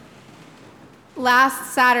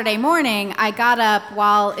Last Saturday morning, I got up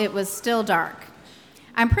while it was still dark.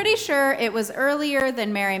 I'm pretty sure it was earlier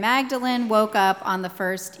than Mary Magdalene woke up on the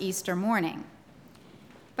first Easter morning.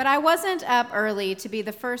 But I wasn't up early to be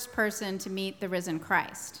the first person to meet the risen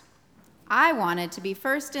Christ. I wanted to be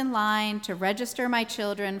first in line to register my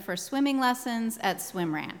children for swimming lessons at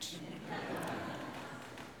Swim Ranch.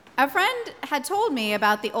 A friend had told me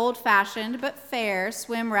about the old-fashioned but fair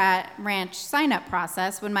Swim Ranch sign-up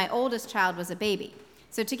process when my oldest child was a baby.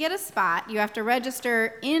 So to get a spot, you have to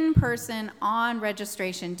register in person on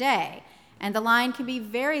registration day, and the line can be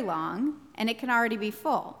very long, and it can already be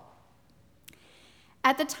full.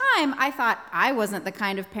 At the time, I thought I wasn't the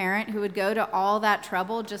kind of parent who would go to all that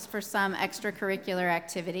trouble just for some extracurricular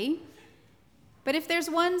activity. But if there's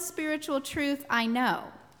one spiritual truth I know,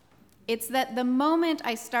 it's that the moment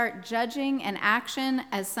I start judging an action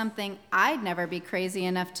as something I'd never be crazy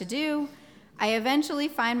enough to do, I eventually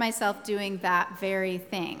find myself doing that very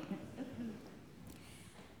thing.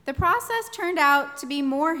 The process turned out to be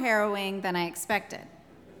more harrowing than I expected.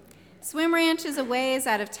 Swim Ranch is a ways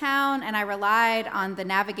out of town, and I relied on the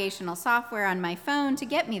navigational software on my phone to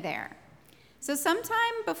get me there. So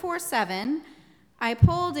sometime before 7, I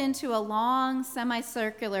pulled into a long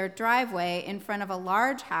semicircular driveway in front of a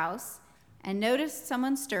large house and noticed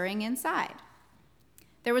someone stirring inside.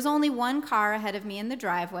 There was only one car ahead of me in the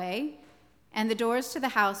driveway, and the doors to the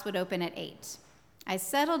house would open at 8. I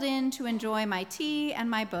settled in to enjoy my tea and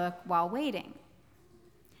my book while waiting.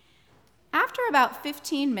 After about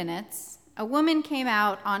 15 minutes, a woman came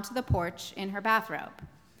out onto the porch in her bathrobe.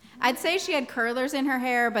 I'd say she had curlers in her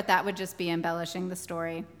hair, but that would just be embellishing the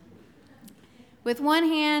story. With one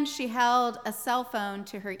hand, she held a cell phone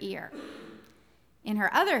to her ear. In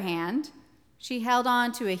her other hand, she held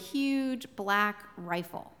on to a huge black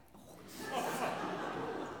rifle.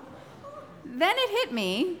 Then it hit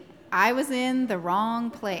me, I was in the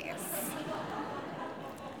wrong place.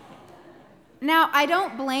 Now, I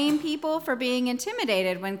don't blame people for being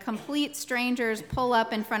intimidated when complete strangers pull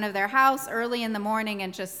up in front of their house early in the morning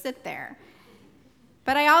and just sit there.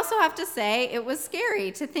 But I also have to say it was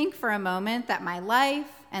scary to think for a moment that my life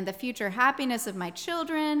and the future happiness of my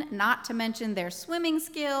children, not to mention their swimming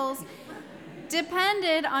skills,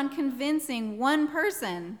 depended on convincing one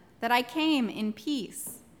person that I came in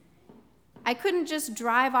peace. I couldn't just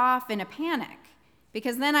drive off in a panic,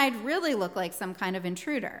 because then I'd really look like some kind of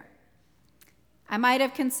intruder. I might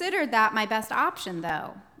have considered that my best option,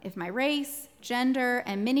 though, if my race, gender,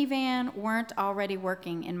 and minivan weren't already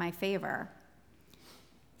working in my favor.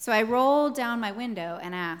 So I rolled down my window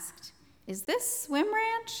and asked, "Is this Swim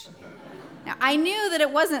Ranch?" Now, I knew that it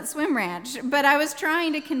wasn't Swim Ranch, but I was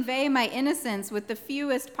trying to convey my innocence with the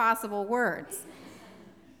fewest possible words.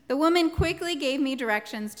 The woman quickly gave me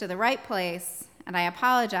directions to the right place, and I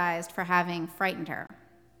apologized for having frightened her.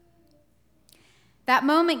 That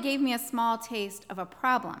moment gave me a small taste of a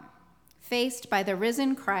problem faced by the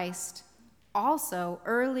risen Christ, also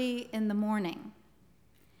early in the morning.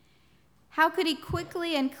 How could he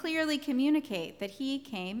quickly and clearly communicate that he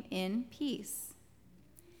came in peace?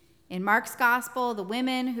 In Mark's gospel, the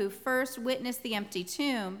women who first witnessed the empty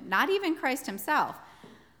tomb, not even Christ himself,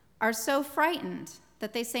 are so frightened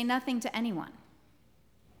that they say nothing to anyone.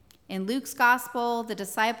 In Luke's gospel, the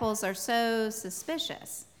disciples are so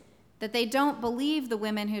suspicious that they don't believe the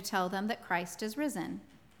women who tell them that Christ is risen.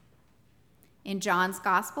 In John's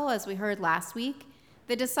gospel, as we heard last week,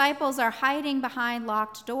 the disciples are hiding behind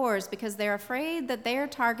locked doors because they're afraid that they're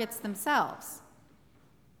targets themselves.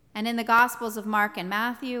 And in the Gospels of Mark and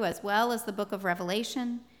Matthew, as well as the book of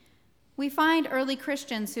Revelation, we find early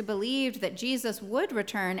Christians who believed that Jesus would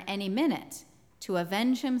return any minute to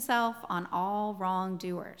avenge himself on all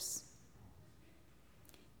wrongdoers.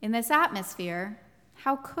 In this atmosphere,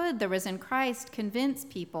 how could the risen Christ convince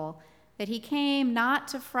people that he came not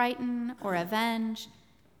to frighten or avenge,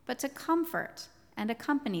 but to comfort and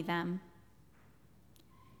accompany them?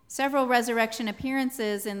 Several resurrection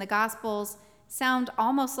appearances in the Gospels sound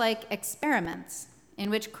almost like experiments in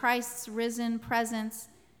which Christ's risen presence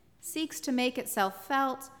seeks to make itself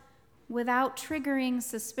felt without triggering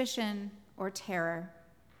suspicion or terror.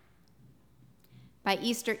 By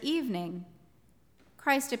Easter evening,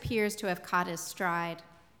 Christ appears to have caught his stride.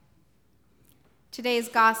 Today's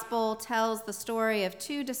gospel tells the story of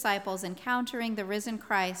two disciples encountering the risen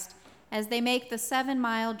Christ as they make the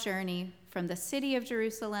 7-mile journey from the city of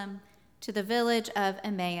Jerusalem to the village of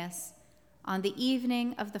Emmaus on the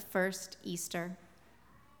evening of the first Easter.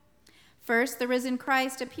 First, the risen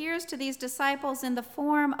Christ appears to these disciples in the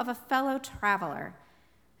form of a fellow traveler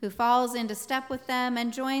who falls into step with them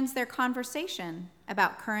and joins their conversation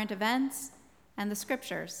about current events and the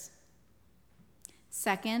scriptures.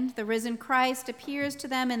 Second, the risen Christ appears to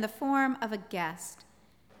them in the form of a guest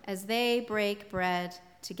as they break bread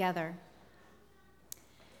together.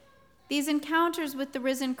 These encounters with the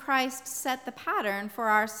risen Christ set the pattern for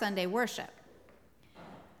our Sunday worship.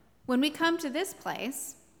 When we come to this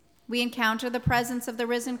place, we encounter the presence of the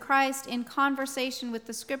risen Christ in conversation with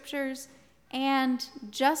the scriptures and,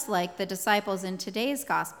 just like the disciples in today's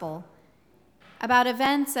gospel, about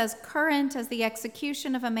events as current as the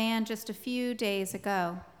execution of a man just a few days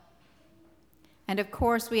ago. And of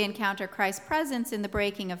course, we encounter Christ's presence in the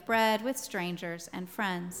breaking of bread with strangers and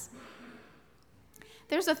friends.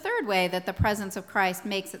 There's a third way that the presence of Christ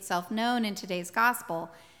makes itself known in today's gospel,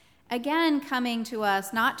 again coming to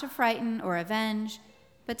us not to frighten or avenge,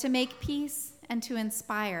 but to make peace and to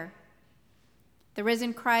inspire. The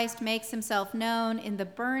risen Christ makes himself known in the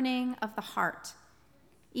burning of the heart,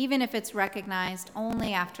 even if it's recognized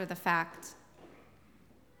only after the fact.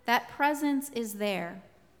 That presence is there,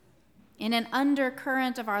 in an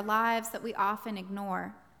undercurrent of our lives that we often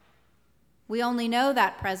ignore. We only know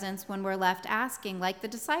that presence when we're left asking, like the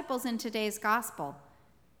disciples in today's gospel,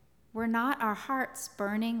 were not our hearts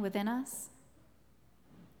burning within us?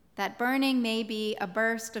 That burning may be a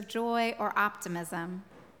burst of joy or optimism.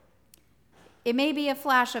 It may be a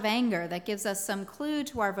flash of anger that gives us some clue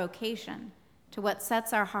to our vocation, to what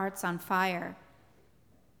sets our hearts on fire.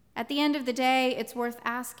 At the end of the day, it's worth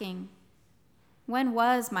asking, when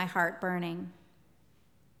was my heart burning?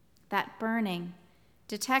 That burning,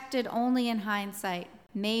 detected only in hindsight,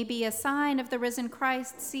 may be a sign of the risen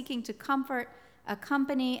Christ seeking to comfort,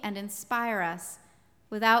 accompany, and inspire us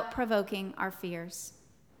without provoking our fears.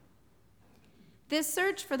 This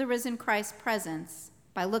search for the risen Christ's presence,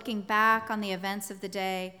 by looking back on the events of the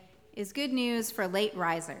day, is good news for late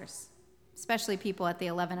risers, especially people at the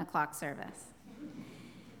 11 o'clock service.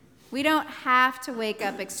 We don't have to wake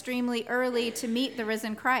up extremely early to meet the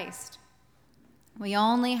risen Christ. We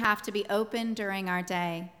only have to be open during our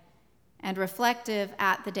day and reflective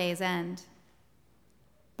at the day's end.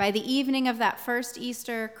 By the evening of that first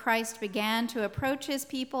Easter, Christ began to approach his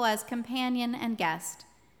people as companion and guest,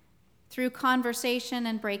 through conversation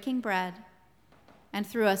and breaking bread, and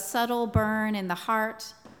through a subtle burn in the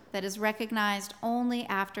heart that is recognized only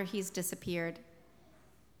after he's disappeared.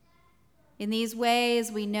 In these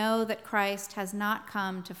ways, we know that Christ has not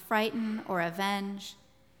come to frighten or avenge,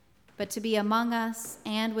 but to be among us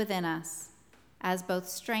and within us as both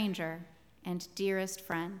stranger and dearest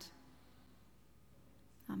friend.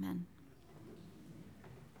 Amen.